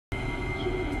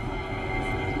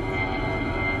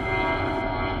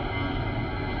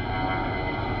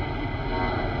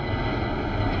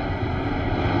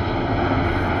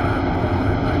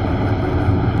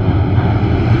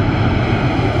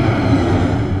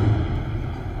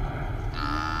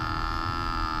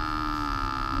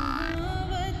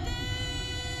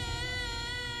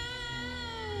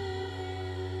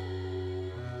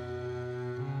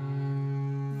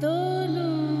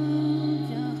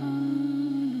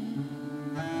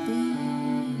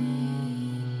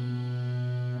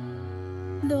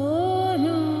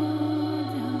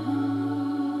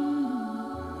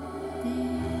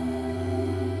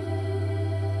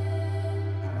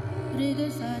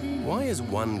is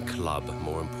one club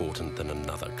more important than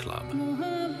another club?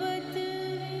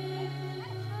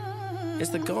 Is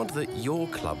the God that your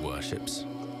club worships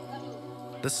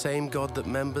the same God that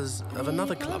members of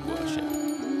another club worship?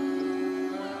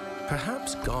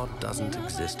 Perhaps God doesn't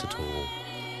exist at all.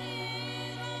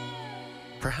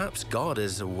 Perhaps God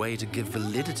is a way to give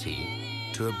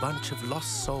validity to a bunch of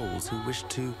lost souls who wish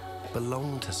to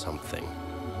belong to something.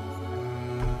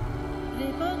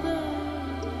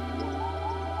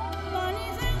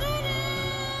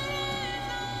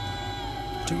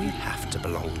 Do we have to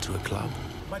belong to a club?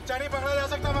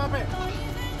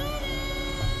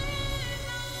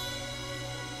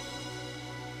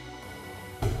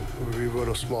 We were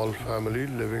a small family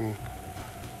living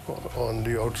on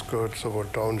the outskirts of a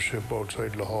township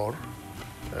outside Lahore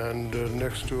and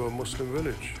next to a Muslim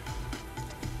village.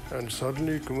 And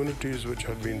suddenly communities which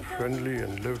had been friendly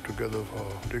and lived together for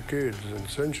decades and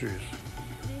centuries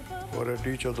were at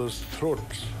each other's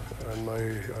throats. And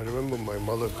I remember my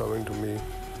mother coming to me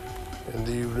in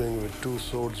the evening with 2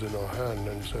 swords in her hand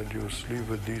and said, "You sleep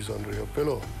with these under your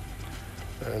pillow.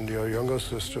 And your younger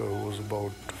sister, who was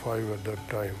about 5 at that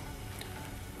time,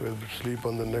 will sleep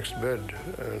on the next bed.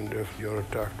 And if you're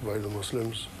attacked by the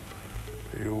Muslims,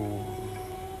 you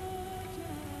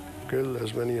kill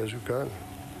as many as you can.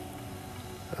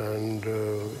 And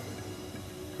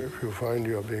if you find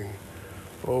you're being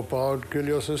overpowered, kill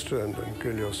your sister and then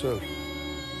kill yourself."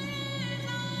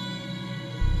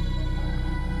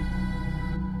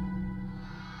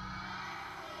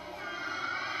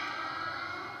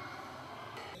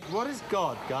 What is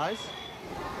God, guys?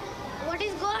 What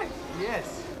is God? Yes.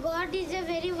 God is a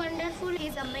very wonderful.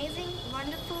 He's amazing,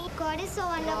 wonderful. God is so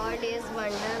wonderful. God is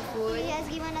wonderful. He has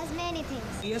given us many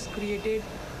things. He has created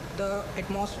the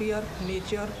atmosphere,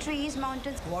 nature, Trees,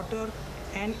 mountains, water,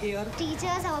 and air.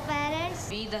 teachers, our parents.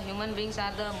 We, the human beings,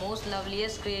 are the most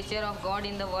loveliest creature of God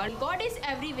in the world. God is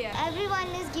everywhere.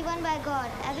 Everyone is given by God.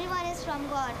 Everyone is from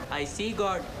God. I see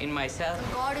God in myself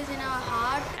God is in our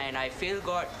heart. and I feel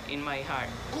God in my heart.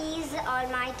 He is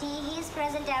almighty. He is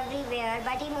present everywhere,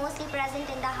 but he mostly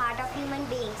present in the heart of human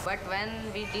beings. But when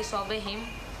we disobey Him,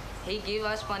 He gives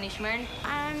us punishment.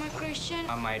 I am a Christian.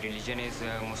 My religion is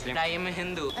Muslim. I am a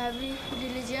Hindu. Every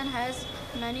religion has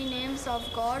many names of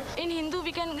God. In Hindu,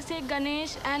 we can say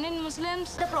Ganesh, and in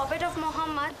Muslims, The prophet of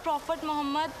Muhammad, Prophet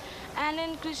Muhammad, and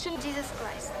in Christian, Jesus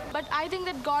Christ. But I think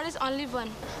that God is only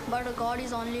one. But God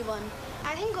is only one.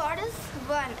 I think God is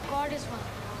one. God is one.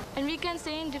 And we can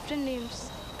say in different names.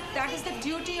 That is the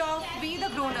duty of we the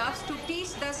grown-ups to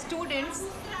teach the students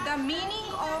the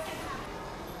meaning of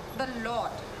the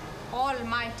Lord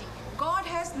Almighty. God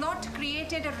has not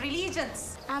created religions.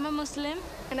 I'm a Muslim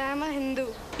and I'm a Hindu.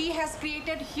 He has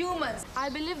created humans. I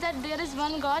believe that there is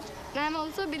one God, and I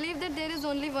also believe that there is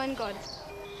only one God.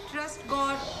 Trust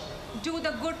God, do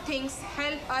the good things,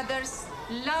 help others,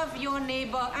 love your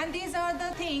neighbor, and these are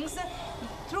the things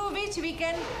through which we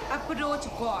can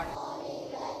approach God.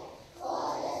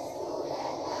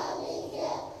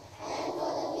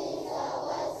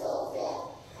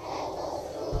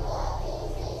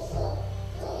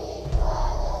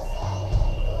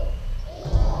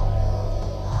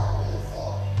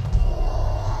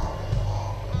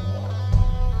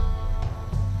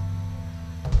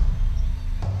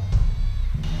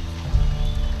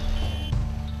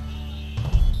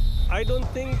 I don't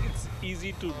think it's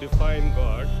easy to define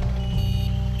God.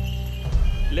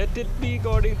 Let it be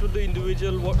according to the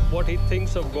individual what he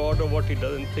thinks of God or what he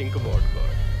doesn't think about God.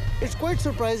 It's quite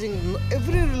surprising.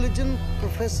 Every religion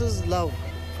professes love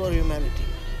for humanity.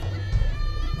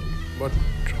 But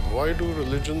why do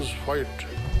religions fight?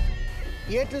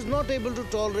 Yet is not able to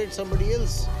tolerate somebody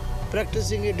else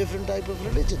practicing a different type of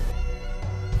religion.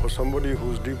 For somebody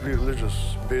who's deeply religious,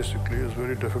 basically, is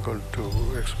very difficult to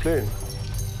explain.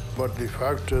 But the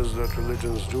fact is that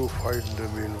religions do fight. There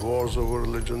have been wars over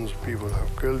religions. People have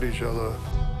killed each other.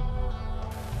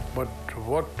 But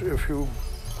what if you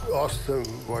ask them,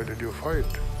 why did you fight?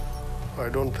 I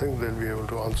don't think they'll be able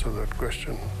to answer that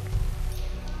question.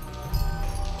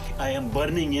 I am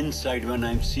burning inside when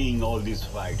I'm seeing all these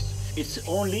fights. It's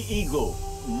only ego.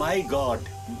 My God,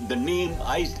 the name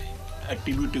I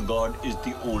attribute to God is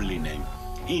the only name.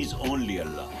 He's only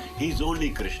Allah. He's only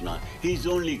Krishna. He's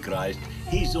only Christ.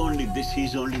 He's only this,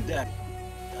 he's only that.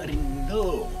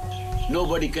 No.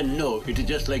 Nobody can know. It is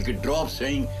just like a drop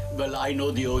saying, well, I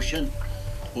know the ocean.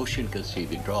 Ocean can see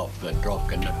the drop. The drop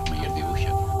cannot hear the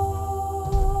ocean.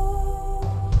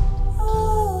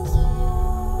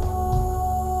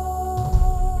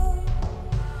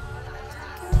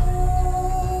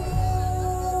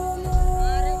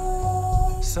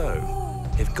 So,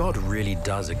 if God really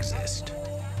does exist,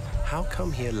 how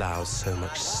come he allows so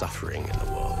much suffering in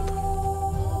the world?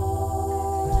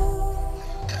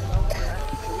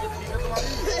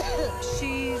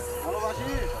 She's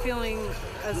feeling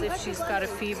as if she's got a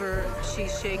fever.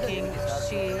 She's shaking.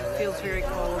 She feels very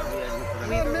cold.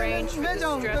 We've arranged for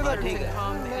the stretcher to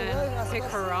come and pick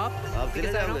her up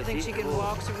because I don't think she can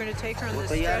walk, so we're going to take her on the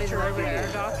stretcher over to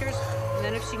our doctors, and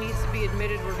then if she needs to be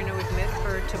admitted, we're going to admit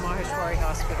her to Maheshwari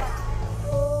Hospital.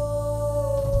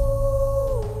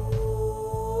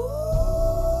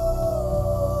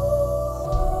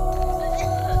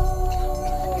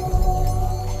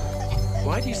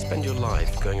 Why do you spend your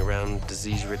life going around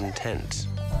disease-ridden tents?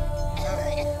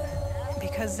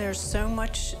 Because there's so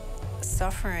much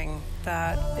suffering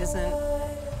that isn't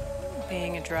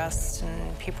being addressed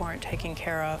and people aren't taken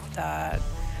care of, that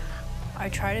I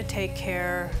try to take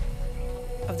care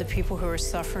of the people who are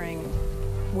suffering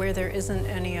where there isn't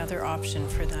any other option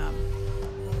for them.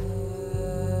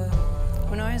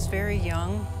 When I was very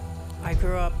young, I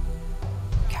grew up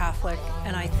Catholic,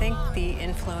 and I think the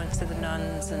influence of the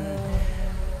nuns and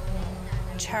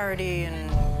charity and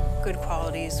good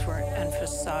qualities were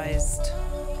emphasized.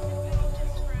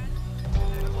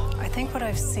 I think what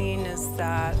I've seen is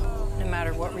that no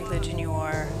matter what religion you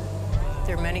are,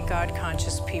 there are many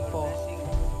God-conscious people,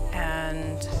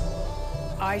 and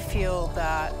I feel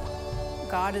that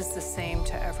God is the same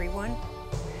to everyone.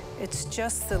 It's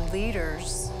just the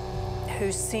leaders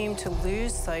who seem to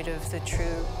lose sight of the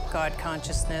true God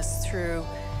consciousness through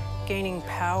gaining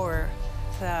power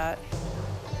that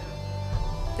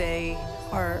they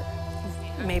are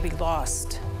maybe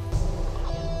lost.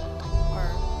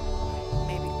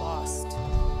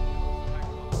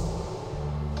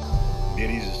 There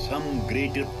is some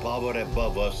greater power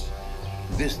above us.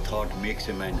 This thought makes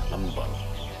a man humble,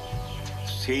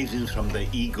 saves him from the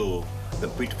ego, the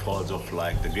pitfalls of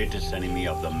life. The greatest enemy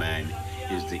of the man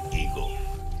is the ego.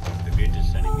 The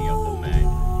greatest enemy of the man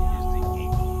is the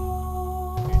ego.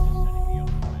 The greatest enemy of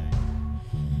the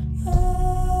man.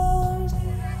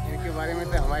 इनके बारे में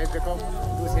तो हमारे देखो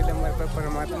दूसरे number पर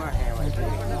परमात्मा है हमारे।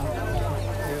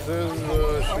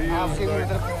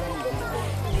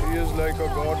 She is like a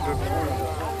god that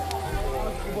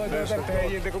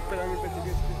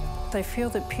I feel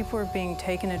that people are being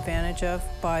taken advantage of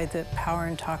by the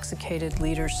power-intoxicated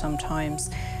leaders sometimes,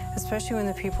 especially when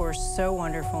the people are so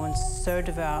wonderful and so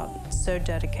devout, so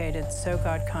dedicated, so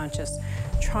God-conscious,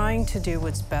 trying to do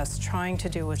what's best, trying to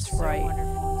do what's right.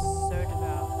 So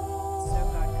devout, so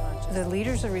God-conscious. The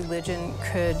leaders of religion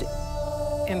could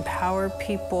empower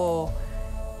people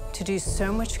to do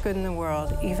so much good in the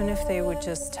world, even if they would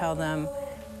just tell them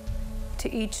to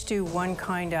each do one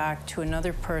kind act to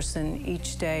another person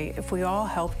each day. If we all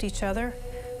helped each other,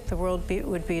 the world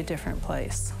would be a different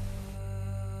place.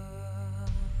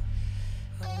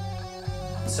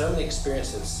 So many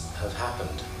experiences have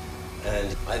happened,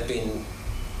 and I've been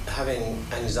having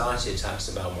anxiety attacks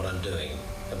about what I'm doing,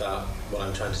 about what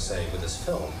I'm trying to say with this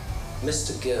film.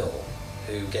 Mr. Gill,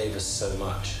 who gave us so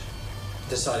much,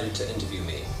 decided to interview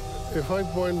me. If I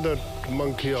point that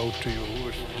monkey out to you,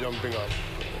 which is jumping up,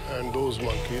 and those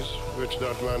monkeys, which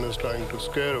that man is trying to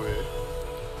scare away,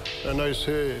 and I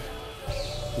say,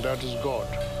 that is God.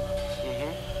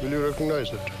 Will you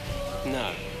recognize it?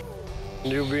 No.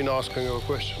 You've been asking a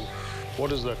question.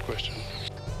 What is that question?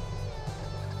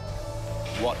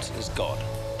 What is God?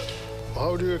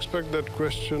 How do you expect that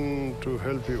question to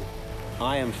help you?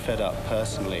 I am fed up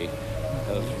personally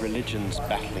of religions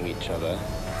battling each other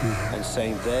and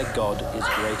saying their God is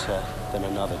greater than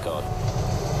another God.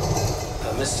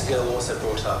 Mr. Gill also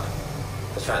brought up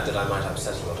the fact that I might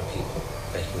upset a lot of people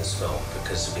making this film,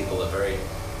 because people are very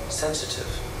sensitive.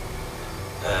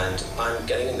 And I'm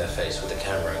getting in their face with the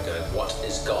camera and going, what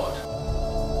is God?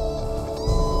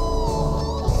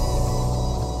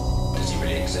 Does he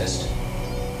really exist?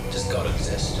 Does God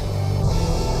exist?